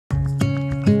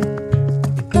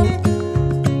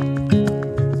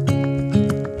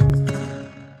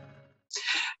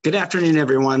Good afternoon,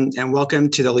 everyone, and welcome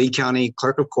to the Lee County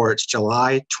Clerk of Courts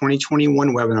July 2021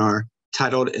 webinar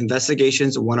titled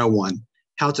Investigations 101,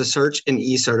 How to Search and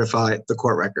E-Certify the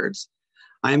Court Records.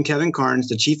 I am Kevin Carnes,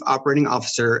 the Chief Operating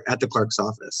Officer at the Clerk's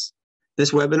Office.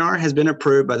 This webinar has been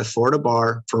approved by the Florida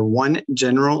Bar for 1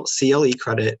 general CLE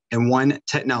credit and 1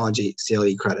 technology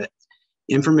CLE credit.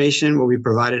 Information will be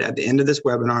provided at the end of this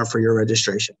webinar for your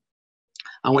registration.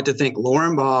 I want to thank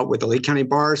Lauren Baugh with the Lee County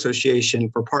Bar Association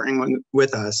for partnering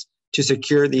with us to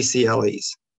secure these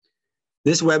CLEs.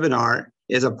 This webinar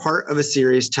is a part of a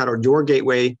series titled Your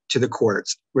Gateway to the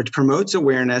Courts, which promotes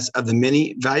awareness of the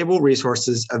many valuable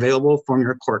resources available from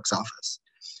your clerk's office.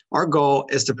 Our goal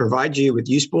is to provide you with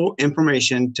useful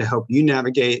information to help you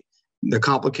navigate the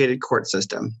complicated court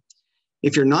system.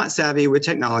 If you're not savvy with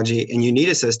technology and you need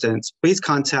assistance, please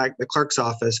contact the clerk's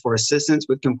office for assistance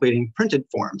with completing printed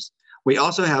forms. We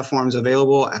also have forms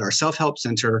available at our self-help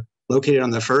center located on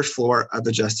the first floor of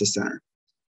the Justice Center.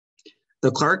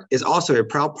 The clerk is also a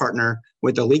proud partner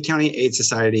with the Lee County Aid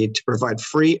Society to provide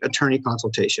free attorney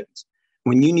consultations.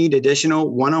 When you need additional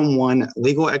one-on-one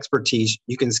legal expertise,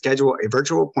 you can schedule a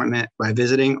virtual appointment by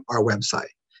visiting our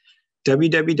website,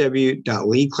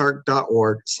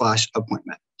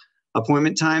 www.leeclerk.org/appointment.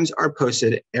 Appointment times are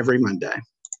posted every Monday.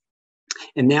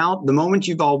 And now, the moment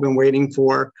you've all been waiting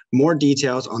for, more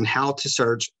details on how to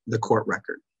search the court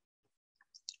record.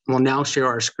 We'll now share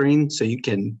our screen so you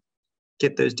can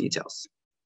get those details.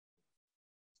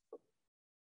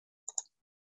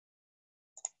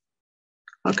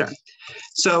 Okay,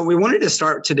 so we wanted to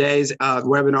start today's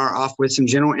webinar off with some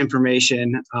general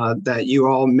information that you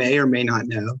all may or may not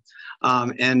know.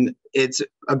 And it's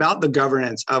about the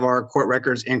governance of our court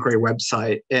records inquiry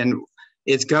website. And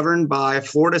it's governed by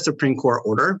Florida Supreme Court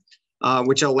order,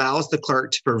 which allows the clerk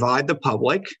to provide the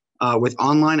public with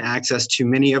online access to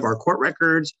many of our court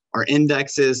records, our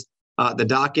indexes, the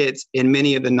dockets, and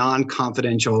many of the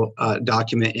non-confidential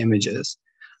document images.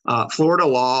 Florida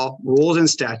law, rules, and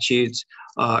statutes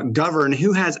govern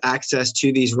who has access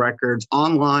to these records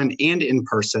online and in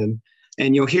person.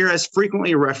 And you'll hear us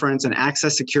frequently reference an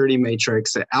access security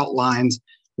matrix that outlines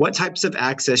what types of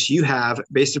access you have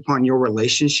based upon your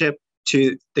relationship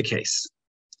to the case.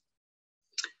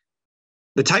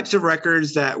 The types of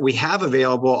records that we have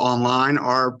available online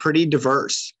are pretty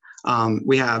diverse.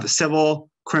 We have civil,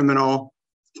 criminal,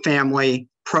 family,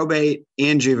 probate,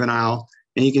 and juvenile.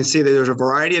 And you can see that there's a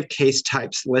variety of case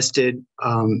types listed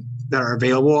that are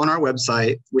available on our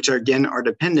website, which are, again, are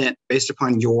dependent based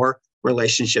upon your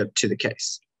relationship to the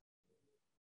case.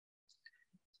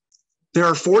 There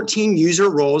are 14 user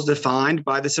roles defined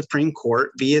by the Supreme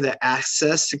Court via the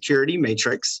Access Security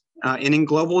Matrix. And in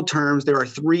global terms, there are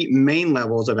 3 main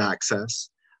levels of access,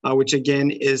 which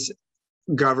again is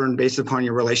governed based upon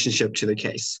your relationship to the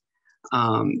case.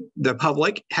 The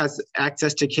public has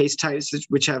access to case types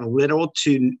which have little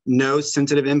to no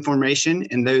sensitive information,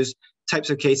 and those types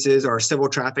of cases are civil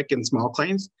traffic and small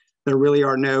claims. There really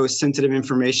are no sensitive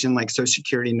information like Social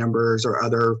Security numbers or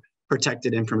other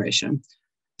protected information.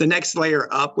 The next layer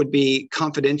up would be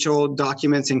confidential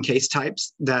documents and case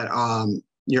types that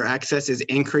your access is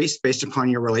increased based upon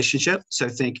your relationship. So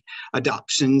think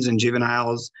adoptions and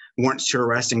juveniles, warrants to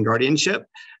arrest and guardianship.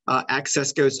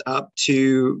 Access goes up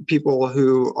to people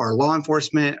who are law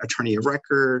enforcement, attorney of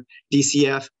record,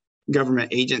 DCF,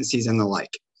 government agencies, and the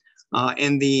like.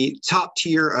 And the top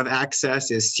tier of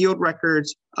access is sealed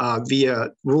records via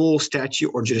rule, statute,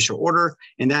 or judicial order.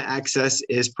 And that access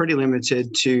is pretty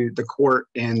limited to the court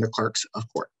and the clerks of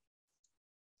court.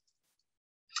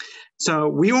 So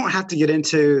we won't have to get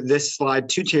into this slide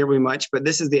too terribly much, but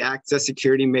this is the access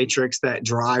security matrix that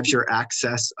drives your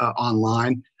access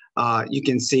online. You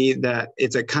can see that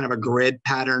it's a kind of a grid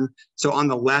pattern. So on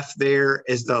the left there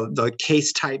is the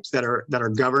case types that are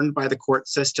governed by the court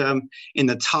system. In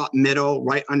the top middle,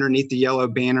 right underneath the yellow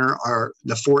banner, are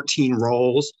the 14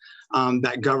 roles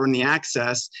that govern the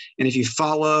access. And if you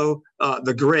follow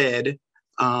the grid,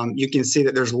 you can see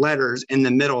that there's letters in the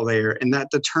middle there, and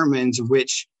that determines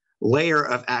which layer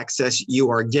of access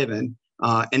you are given.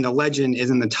 And the legend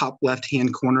is in the top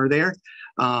left-hand corner there.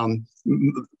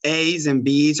 A's and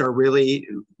B's are really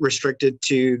restricted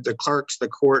to the clerks, the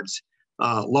courts,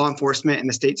 law enforcement, and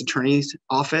the state's attorney's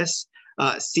office.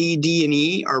 C, D, and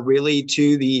E are really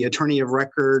to the attorney of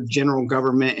record, general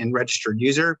government, and registered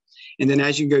user. And then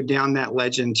as you go down that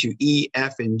legend to E,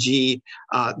 F, and G,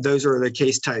 those are the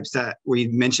case types that we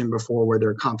mentioned before, where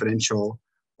they're confidential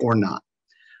or not.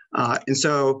 And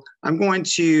so I'm going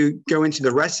to go into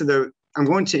the rest of I'm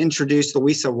going to introduce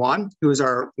Louisa Juan, who is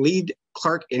our lead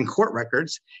clerk in court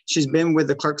records. She's been with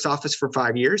the clerk's office for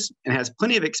 5 years and has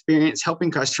plenty of experience helping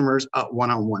customers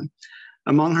one-on-one.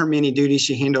 Among her many duties,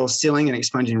 she handles sealing and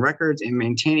expunging records and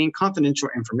maintaining confidential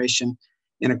information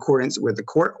in accordance with the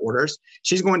court orders.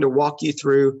 She's going to walk you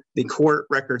through the court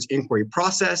records inquiry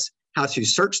process, how to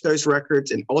search those records,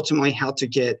 and ultimately how to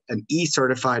get an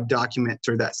E-certified document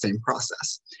through that same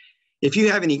process. If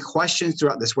you have any questions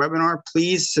throughout this webinar,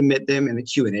 please submit them in the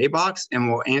Q&A box and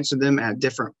we'll answer them at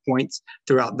different points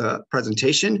throughout the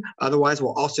presentation. Otherwise,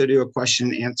 we'll also do a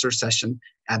question and answer session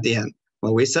at the end.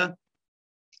 Louisa?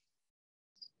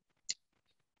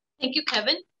 Thank you,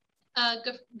 Kevin.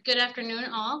 Good afternoon,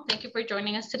 all. Thank you for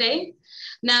joining us today.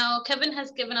 Now, Kevin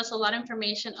has given us a lot of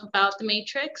information about the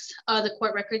matrix, the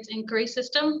court records inquiry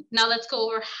system. Now let's go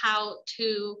over how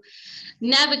to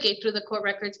navigate through the court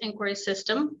records inquiry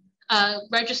system,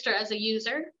 register as a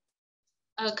user,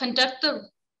 conduct the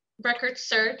record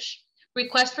search,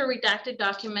 request for redacted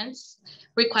documents,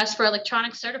 request for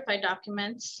electronic certified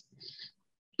documents,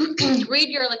 read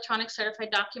your electronic certified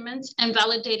documents, and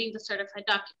validating the certified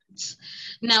documents.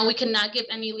 Now, we cannot give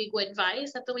any legal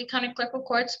advice at the Lee County Clerk of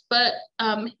Courts, but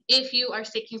if you are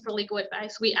seeking for legal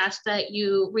advice, we ask that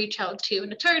you reach out to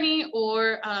an attorney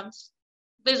or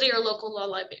visit your local law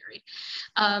library.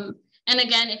 And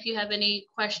again, if you have any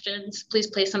questions, please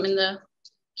place them in the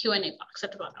Q&A box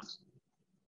at the bottom.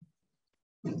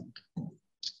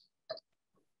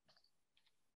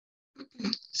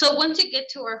 So once you get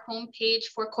to our homepage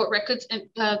for court records and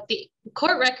the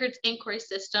court records inquiry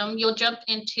system, you'll jump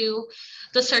into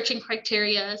the searching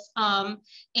criteria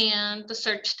and the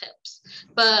search tips.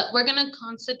 But we're going to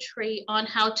concentrate on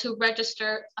how to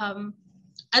register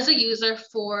as a user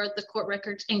for the court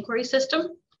records inquiry system.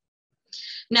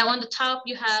 Now on the top,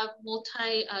 you have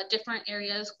different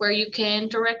areas where you can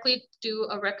directly do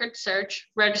a record search,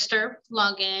 register,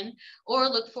 log in, or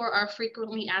look for our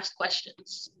frequently asked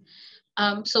questions.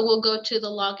 So we'll go to the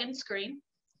login screen.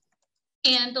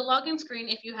 And the login screen,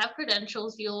 if you have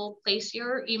credentials, you'll place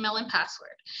your email and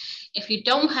password. If you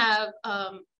don't have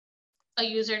a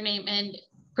username and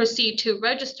proceed to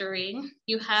registering,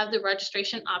 you have the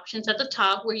registration options at the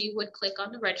top where you would click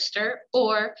on the register,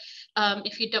 or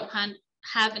if you don't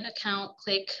have an account,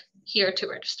 click here to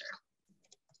register.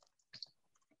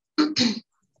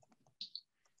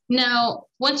 Now,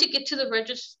 once you get to the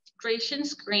registration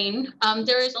screen,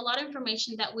 there is a lot of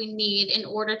information that we need in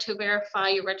order to verify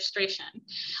your registration.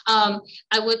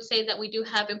 I would say that we do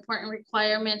have important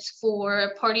requirements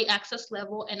for party access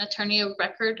level and attorney of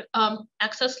record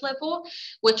access level,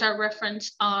 which are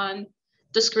referenced on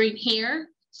the screen here.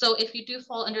 So if you do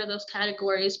fall under those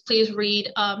categories, please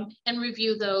read and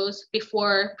review those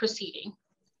before proceeding.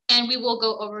 And we will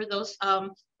go over those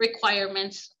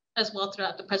requirements as well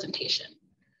throughout the presentation.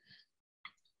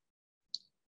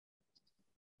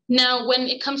 Now, when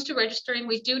it comes to registering,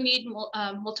 we do need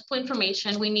multiple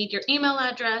information. We need your email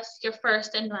address, your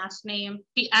first and last name,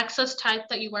 the access type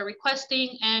that you are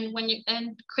requesting, and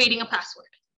creating a password.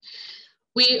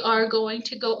 We are going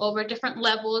to go over different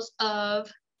levels of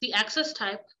the access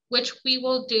type, which we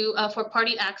will do for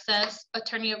party access,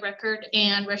 attorney of record,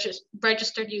 and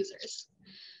registered users.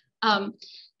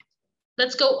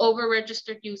 Let's go over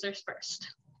registered users first.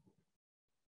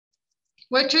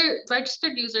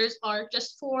 Registered users are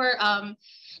just for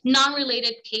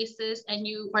non-related cases and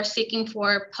you are seeking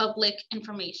for public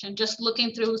information, just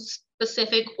looking through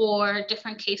specific or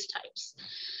different case types.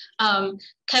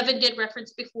 Kevin did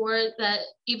reference before that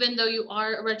even though you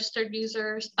are a registered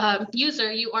user,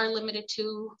 you are limited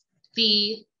to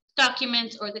the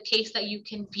documents or the case that you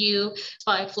can view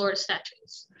by Florida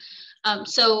statutes.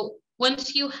 So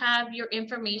once you have your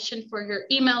information for your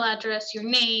email address, your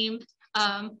name,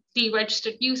 the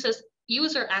registered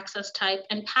user access type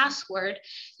and password,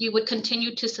 you would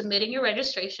continue to submitting your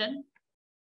registration.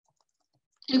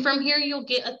 And from here, you'll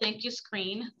get a thank you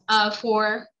screen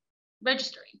for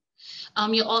registering.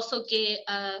 You'll also get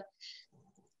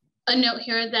a note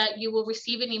here that you will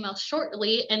receive an email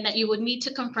shortly and that you would need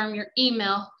to confirm your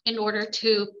email in order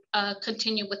to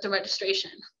continue with the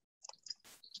registration.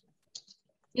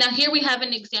 Now here we have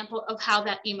an example of how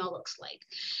that email looks like.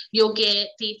 You'll get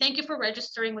the thank you for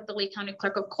registering with the Lee County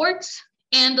Clerk of Courts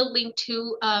and the link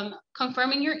to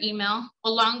confirming your email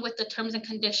along with the terms and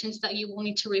conditions that you will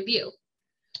need to review.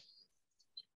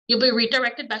 You'll be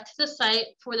redirected back to the site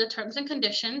for the terms and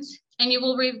conditions and you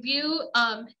will review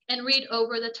and read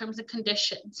over the terms and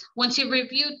conditions. Once you've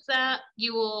reviewed that,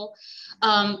 you will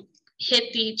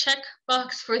hit the check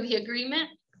box for the agreement.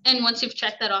 And once you've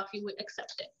checked that off, you would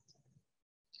accept it.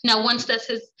 Now, once this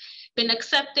has been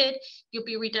accepted, you'll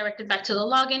be redirected back to the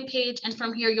login page. And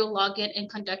from here, you'll log in and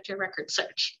conduct your record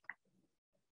search.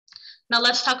 Now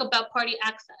let's talk about party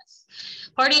access.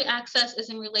 Party access is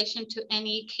in relation to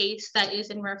any case that is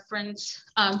in reference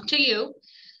to you.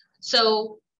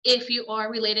 So if you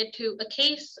are related to a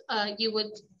case, you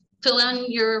would fill in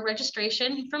your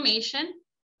registration information,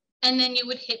 and then you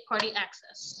would hit party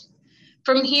access.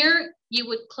 From here, you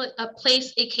would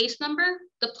place a case number.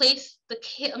 The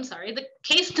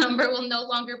case number will no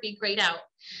longer be grayed out.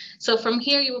 So from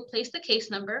here, you will place the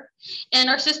case number, and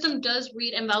our system does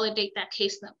read and validate that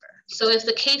case number. So if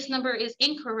the case number is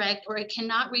incorrect, or it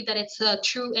cannot read that it's a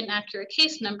true and accurate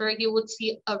case number, you would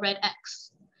see a red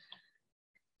X.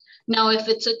 Now, if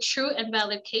it's a true and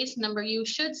valid case number, you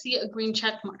should see a green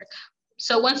check mark.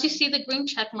 So once you see the green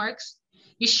check marks,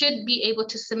 you should be able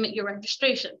to submit your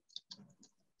registration.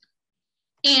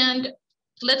 And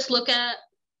let's look at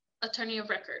attorney of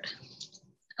record.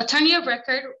 Attorney of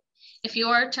record, if you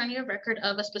are attorney of record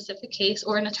of a specific case,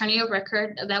 or an attorney of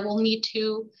record that will need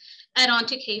to add on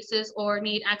to cases or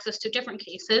need access to different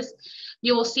cases,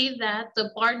 you will see that the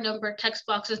bar number text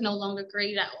box is no longer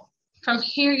grayed out. From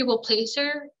here, you will place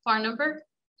your bar number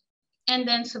and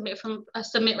then submit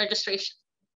registration.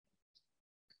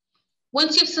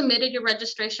 Once you've submitted your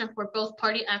registration for both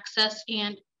party access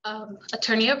and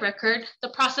attorney of record, the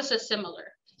process is similar.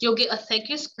 You'll get a thank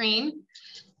you screen,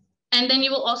 and then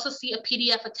you will also see a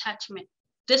PDF attachment.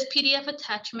 This PDF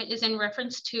attachment is in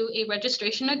reference to a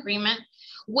registration agreement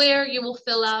where you will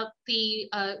fill out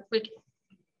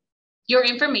your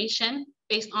information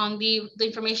based on the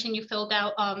information you filled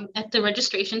out at the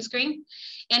registration screen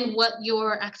and what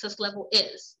your access level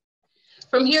is.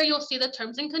 From here, you'll see the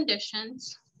terms and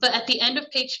conditions, but at the end of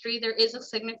page 3, there is a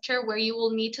signature where you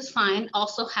will need to sign,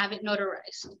 also have it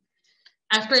notarized.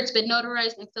 After it's been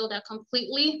notarized and filled out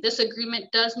completely, this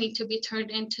agreement does need to be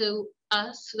turned into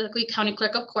us, the Lee County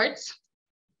Clerk of Courts.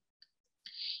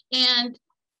 And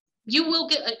you will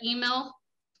get an email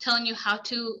telling you how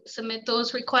to submit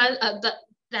those requests,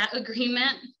 that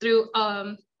agreement through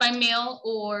by mail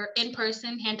or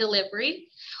in-person hand delivery,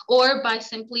 or by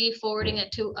simply forwarding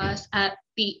it to us at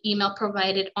the email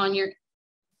provided on your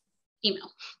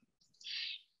email.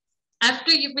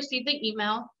 After you've received the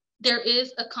email, there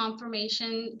is a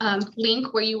confirmation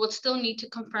link where you will still need to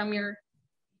confirm your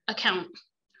account.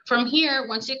 From here,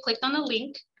 once you click on the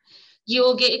link, you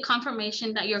will get a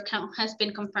confirmation that your account has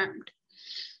been confirmed.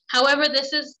 However,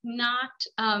 this is not,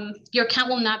 your account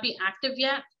will not be active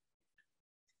yet.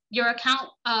 Your account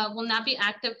will not be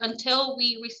active until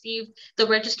we receive the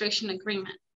registration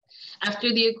agreement. After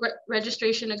the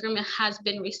registration agreement has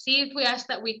been received, we ask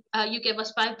that you give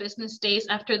us 5 business days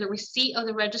after the receipt of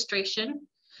the registration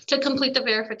to complete the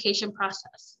verification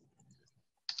process.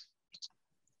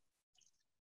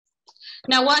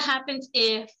 Now, what happens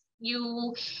if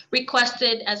you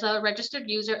requested as a registered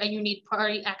user and you need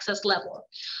party access level?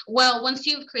 Well, once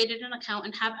you've created an account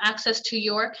and have access to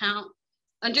your account,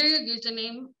 under your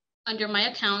username, under my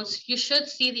accounts, you should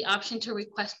see the option to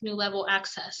request new level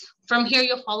access. From here,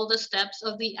 you'll follow the steps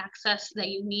of the access that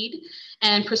you need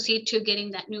and proceed to getting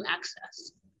that new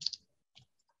access.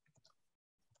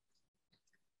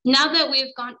 Now that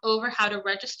we've gone over how to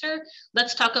register,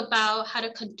 let's talk about how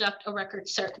to conduct a record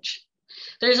search.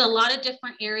 There's a lot of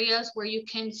different areas where you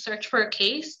can search for a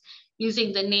case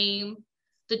using the name,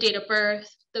 the date of birth,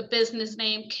 the business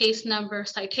name, case number,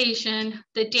 citation,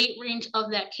 the date range of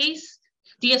that case,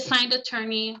 the assigned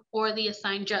attorney, or the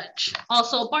assigned judge,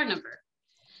 also a bar number.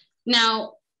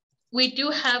 Now, we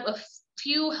do have a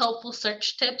few helpful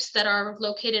search tips that are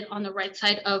located on the right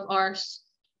side of our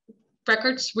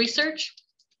records research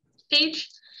page.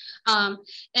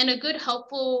 And a good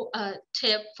helpful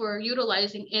tip for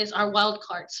utilizing is our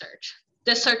wildcard search.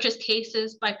 This searches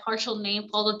cases by partial name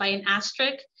followed by an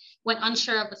asterisk when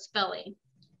unsure of a spelling.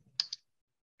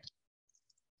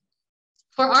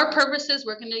 For our purposes,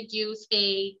 we're going to use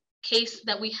a case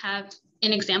that we have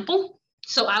an example.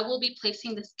 So I will be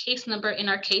placing this case number in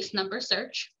our case number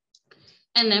search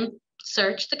and then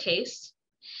search the case.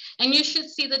 And you should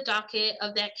see the docket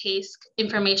of that case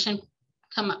information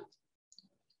come up.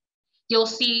 You'll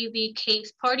see the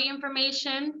case party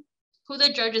information, who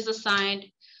the judge is assigned,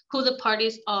 who the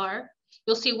parties are.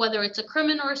 You'll see whether it's a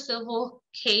criminal or civil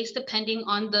case, depending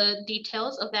on the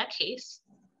details of that case.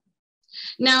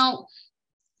 Now,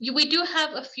 we do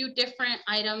have a few different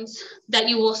items that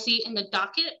you will see in the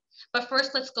docket, but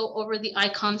first let's go over the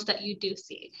icons that you do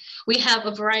see. We have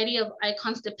a variety of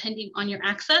icons depending on your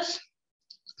access,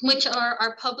 which are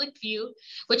our public view,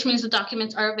 which means the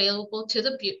documents are available to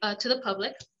the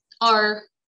public. Our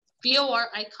VOR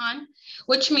icon,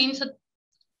 which means the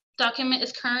document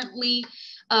is currently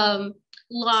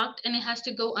locked and it has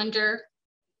to go under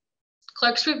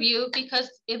clerk's review because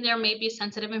there may be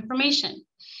sensitive information.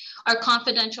 Our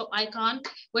confidential icon,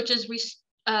 which is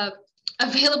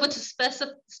available to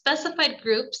specified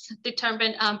groups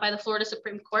determined by the Florida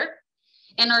Supreme Court,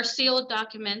 and our sealed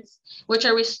documents, which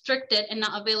are restricted and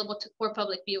not available for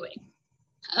public viewing.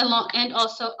 And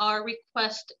also our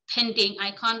request pending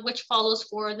icon, which follows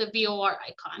for the VOR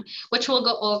icon, which we'll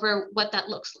go over what that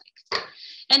looks like.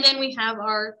 And then we have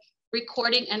our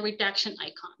recording and redaction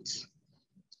icons.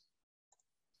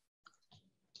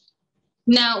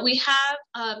 Now we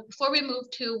have, before we move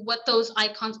to what those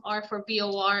icons are for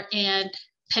VOR and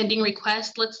pending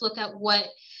request, let's look at what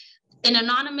an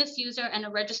anonymous user and a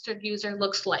registered user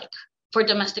looks like for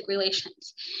domestic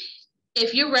relations.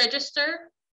 If you register,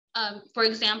 for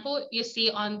example, you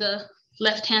see on the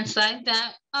left-hand side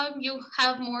that you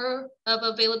have more of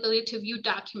availability to view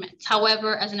documents.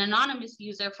 However, as an anonymous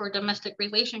user for domestic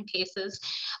relation cases,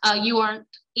 you aren't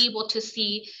able to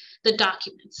see the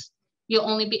documents. You'll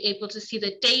only be able to see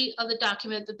the date of the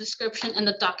document, the description, and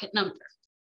the docket number.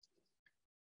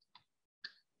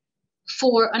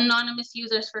 For anonymous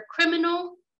users for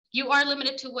criminal, you are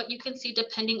limited to what you can see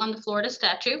depending on the Florida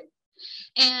statute.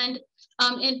 And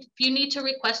if you need to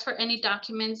request for any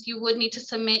documents, you would need to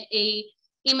submit an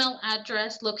email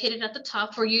address located at the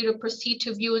top for you to proceed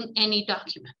to viewing any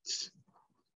documents.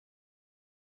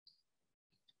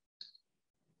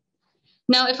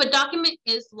 Now, if a document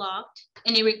is locked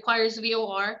and it requires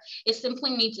VOR, it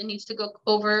simply means it needs to go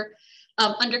over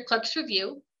under clerk's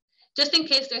review, just in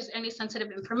case there's any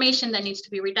sensitive information that needs to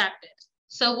be redacted.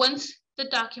 So once the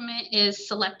document is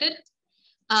selected,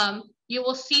 you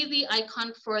will see the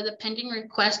icon for the pending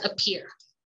request appear.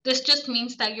 This just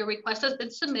means that your request has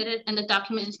been submitted and the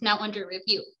document is now under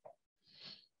review.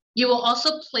 You will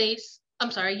also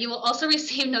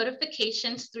receive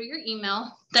notifications through your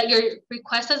email that your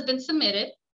request has been submitted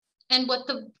and what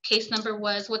the case number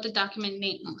was, what the document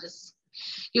name was.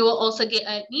 You will also get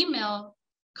an email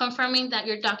confirming that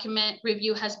your document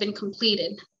review has been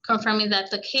completed, confirming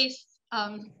that the case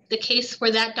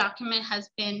for that document has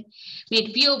been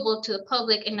made viewable to the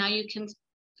public, and now you can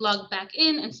log back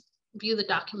in and view the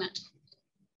document.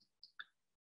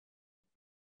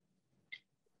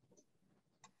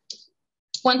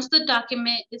 Once the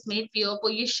document is made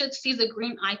viewable, you should see the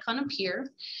green icon appear,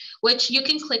 which you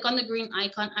can click on the green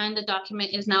icon and the document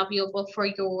is now viewable for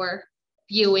your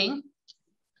viewing.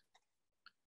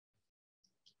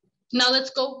 Now let's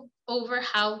go over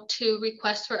how to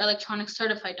request for electronic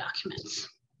certified documents.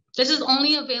 This is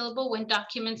only available when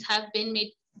documents have been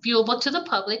made viewable to the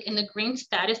public in the green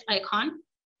status icon.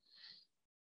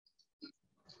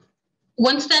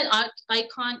 Once that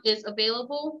icon is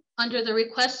available under the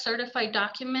request certified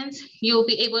documents, you'll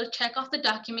be able to check off the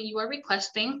document you are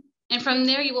requesting. And from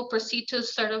there, you will proceed to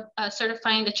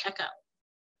certifying the checkout.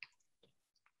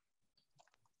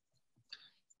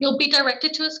 You'll be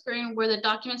directed to a screen where the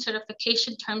document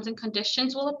certification terms and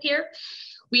conditions will appear.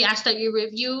 We ask that you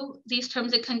review these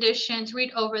terms and conditions,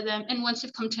 read over them, and once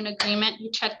you've come to an agreement, you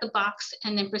check the box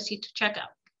and then proceed to checkout.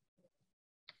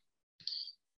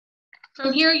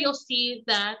 From here, you'll see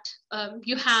that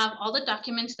you have all the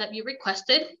documents that you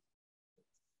requested,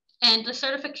 and the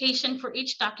certification for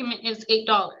each document is $8.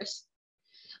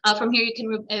 From here, you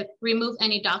can remove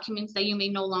any documents that you may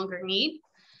no longer need.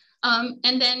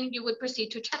 And then you would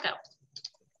proceed to checkout.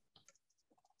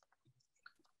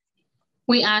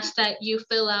 We ask that you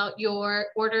fill out your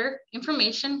order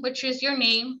information, which is your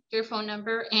name, your phone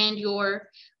number, and your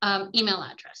email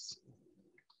address.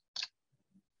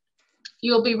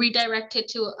 You will be redirected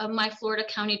to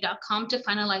myfloridacounty.com to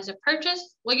finalize a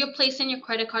purchase, where you'll place in your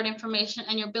credit card information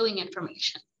and your billing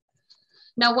information.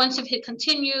 Now, once you've hit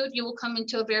continued, you will come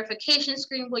into a verification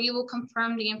screen where you will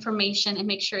confirm the information and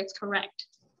make sure it's correct.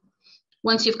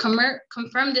 Once you've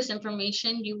confirmed this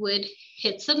information, you would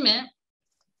hit submit,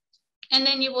 and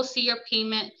then you will see your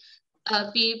payment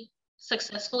be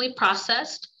successfully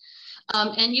processed,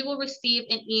 and you will receive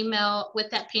an email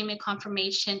with that payment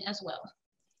confirmation as well.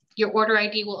 Your order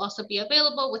ID will also be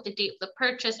available with the date of the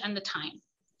purchase and the time.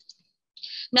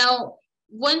 Now,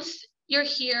 once you're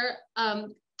here,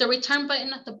 the return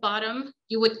button at the bottom,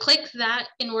 you would click that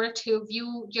in order to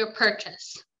view your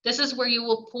purchase. This is where you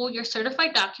will pull your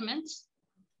certified documents,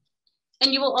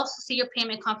 and you will also see your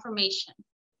payment confirmation.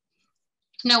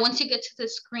 Now, once you get to the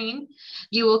screen,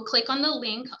 you will click on the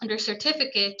link under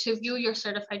certificate to view your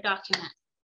certified document.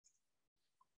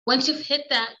 Once you've hit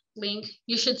that link,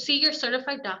 you should see your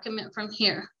certified document from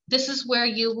here. This is where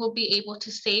you will be able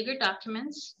to save your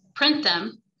documents, print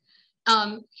them,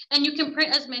 and you can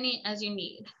print as many as you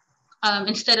need.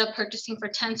 Instead of purchasing for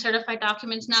 10 certified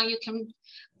documents, now you can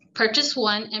purchase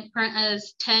one and print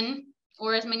as 10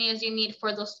 or as many as you need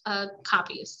for those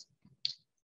copies.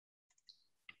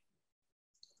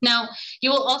 Now, you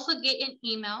will also get an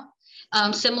email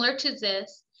similar to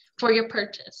this for your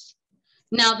purchase.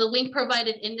 Now, the link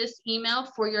provided in this email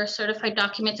for your certified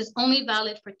documents is only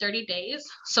valid for 30 days.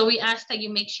 So we ask that you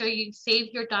make sure you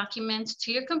save your documents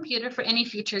to your computer for any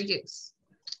future use.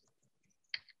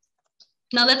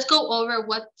 Now let's go over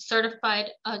what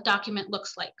certified document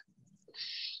looks like.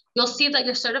 You'll see that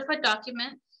your certified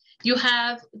document, you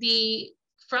have the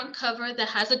front cover that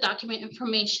has the document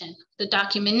information, the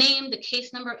document name, the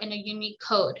case number, and a unique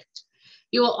code.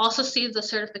 You will also see the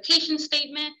certification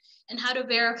statement and how to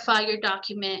verify your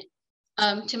document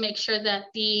to make sure that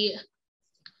the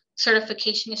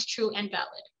certification is true and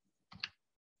valid.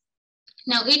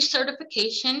 Now, each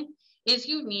certification is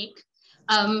unique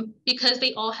because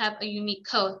they all have a unique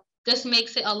code. This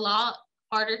makes it a lot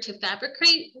harder to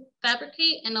fabricate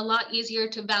and a lot easier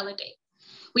to validate.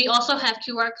 We also have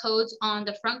QR codes on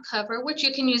the front cover, which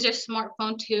you can use your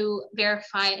smartphone to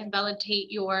verify and validate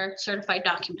your certified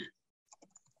document.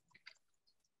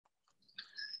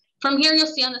 From here, you'll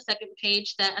see on the second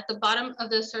page that at the bottom of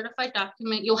the certified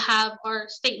document, you'll have our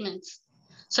statements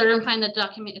certifying the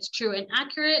document is true and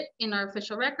accurate in our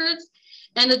official records,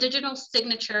 and the digital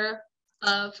signature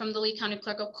from the Lee County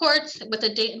Clerk of Courts with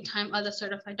the date and time of the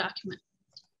certified document.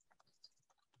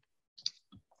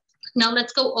 Now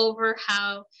let's go over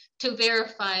how to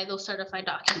verify those certified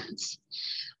documents.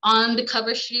 On the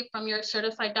cover sheet from your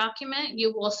certified document,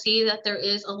 you will see that there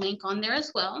is a link on there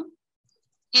as well.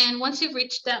 And once you've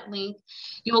reached that link,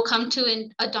 you will come to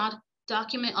a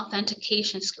document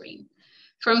authentication screen.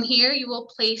 From here, you will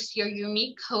place your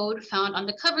unique code found on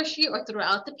the cover sheet or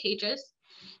throughout the pages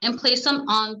and place them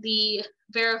on the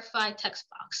verify text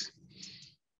box.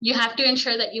 You have to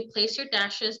ensure that you place your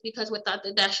dashes because without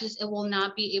the dashes, it will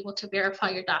not be able to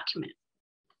verify your document.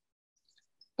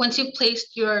 Once you've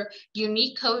placed your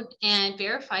unique code and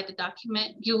verified the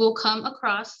document, you will come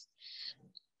across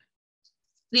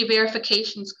the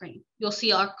verification screen. You'll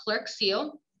see our clerk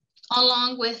seal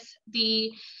along with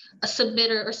the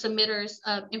submitter or submitters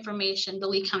information, the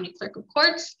Lee County Clerk of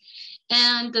Courts,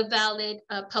 and the valid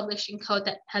publishing code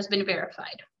that has been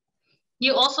verified.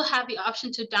 You also have the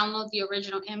option to download the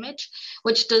original image,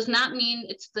 which does not mean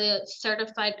it's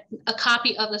a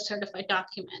copy of the certified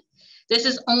document. This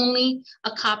is only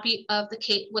a copy of the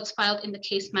case, what's filed in the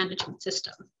case management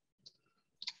system.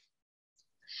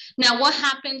 Now, what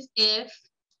happens if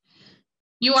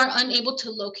you are unable to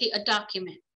locate a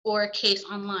document or a case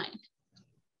online?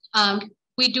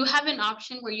 We do have an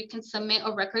option where you can submit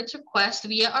a records request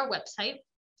via our website.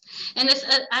 And this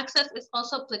access is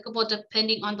also applicable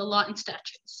depending on the law and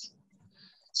statutes.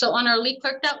 So on our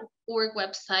leeclerk.org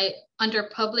website, under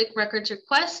public records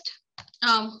request,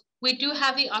 we do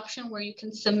have the option where you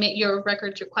can submit your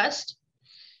records request.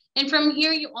 And from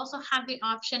here, you also have the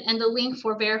option and the link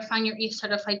for verifying your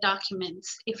E-Certify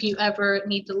documents if you ever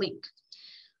need the link.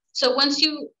 So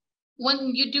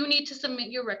when you do need to submit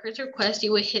your records request,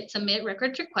 you will hit submit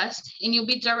records request and you'll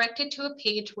be directed to a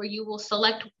page where you will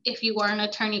select if you are an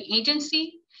attorney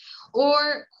agency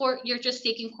or court, you're just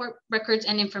seeking court records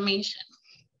and information.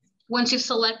 Once you've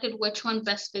selected which one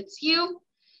best fits you,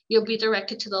 you'll be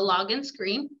directed to the login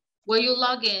screen where you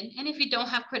log in. And if you don't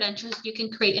have credentials, you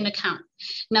can create an account.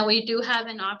 Now we do have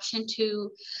an option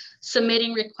to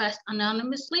submitting requests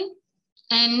anonymously.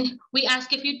 And we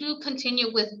ask if you do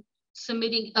continue with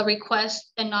submitting a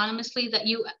request anonymously that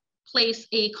you place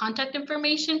a contact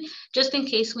information just in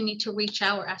case we need to reach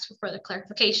out or ask for further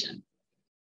clarification.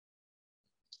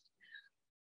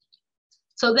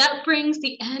 So that brings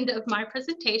the end of my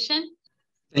presentation.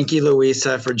 Thank you,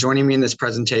 Louisa, for joining me in this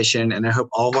presentation, and I hope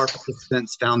all of our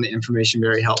participants found the information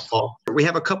very helpful. We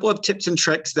have a couple of tips and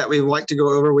tricks that we would like to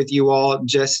go over with you all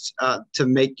just to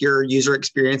make your user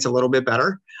experience a little bit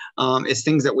better. It's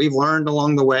things that we've learned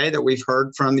along the way that we've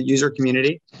heard from the user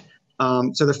community.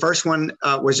 So the first one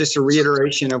was just a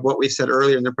reiteration of what we said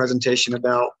earlier in the presentation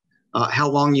about how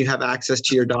long you have access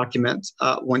to your documents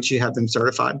once you have them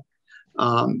certified.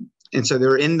 And so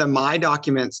they're in the My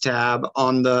Documents tab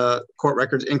on the Court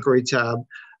Records Inquiry tab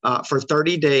for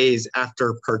 30 days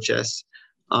after purchase.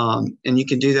 And you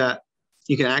can do that.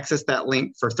 You can access that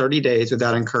link for 30 days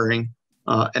without incurring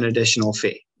an additional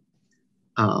fee.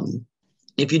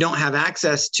 If you don't have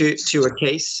access to a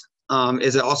case,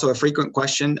 is also a frequent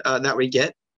question that we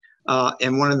get.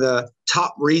 And one of the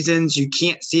top reasons you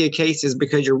can't see a case is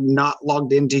because you're not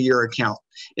logged into your account.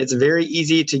 It's very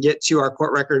easy to get to our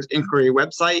Court Records Inquiry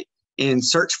website and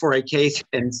search for a case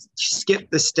and skip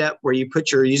the step where you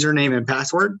put your username and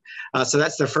password. So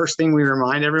that's the first thing we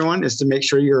remind everyone is to make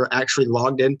sure you're actually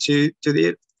logged into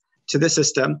the to the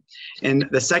system. And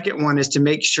the second one is to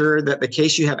make sure that the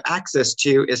case you have access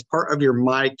to is part of your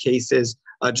My Cases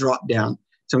drop down.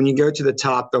 So when you go to the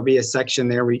top, there'll be a section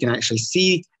there where you can actually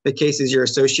see the cases you're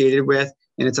associated with,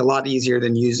 and it's a lot easier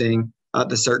than using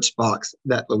the search box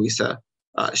that Louisa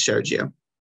showed you.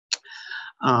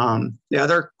 The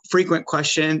other frequent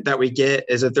question that we get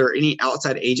is if there are any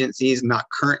outside agencies not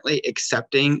currently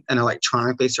accepting an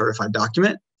electronically certified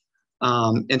document.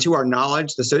 And to our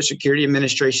knowledge, the Social Security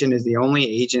Administration is the only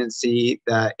agency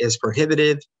that is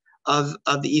prohibitive of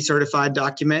the E-Certified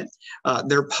document.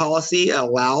 Their policy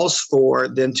allows for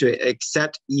them to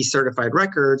accept E-Certified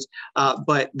records,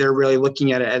 but they're really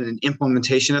looking at it as an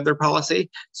implementation of their policy.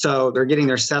 So they're getting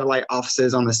their satellite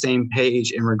offices on the same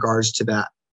page in regards to that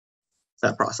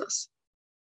process.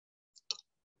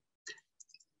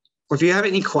 If you have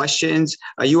any questions,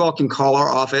 you all can call our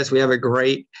office. We have a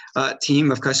great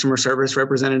team of customer service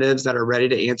representatives that are ready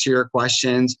to answer your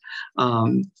questions.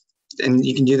 And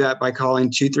you can do that by calling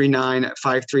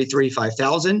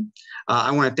 239-533-5000.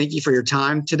 I want to thank you for your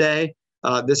time today.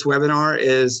 This webinar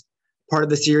is part of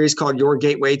the series called Your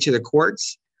Gateway to the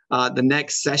Courts. The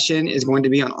next session is going to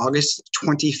be on August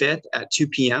 25th at 2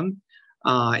 p.m.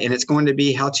 And it's going to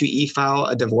be how to e-file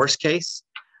a divorce case.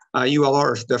 You all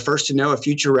are the first to know of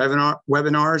future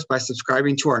webinars by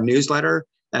subscribing to our newsletter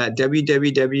at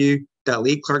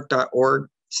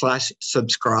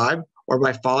www.leadclerk.org/subscribe or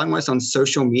by following us on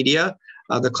social media.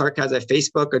 The clerk has a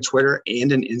Facebook, a Twitter,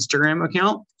 and an Instagram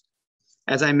account.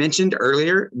 As I mentioned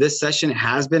earlier, this session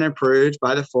has been approved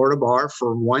by the Florida Bar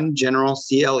for 1 general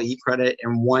CLE credit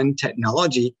and 1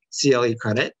 technology CLE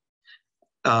credit.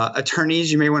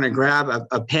 Attorneys, you may want to grab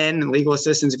a pen and legal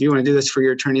assistants if you want to do this for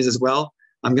your attorneys as well.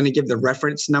 I'm going to give the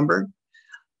reference number.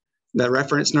 The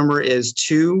reference number is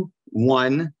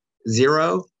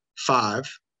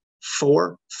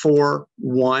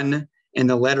 2105441 and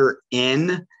the letter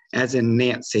N as in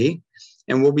Nancy.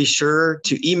 And we'll be sure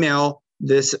to email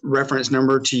this reference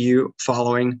number to you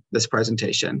following this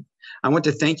presentation. I want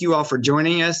to thank you all for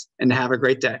joining us and have a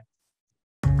great day.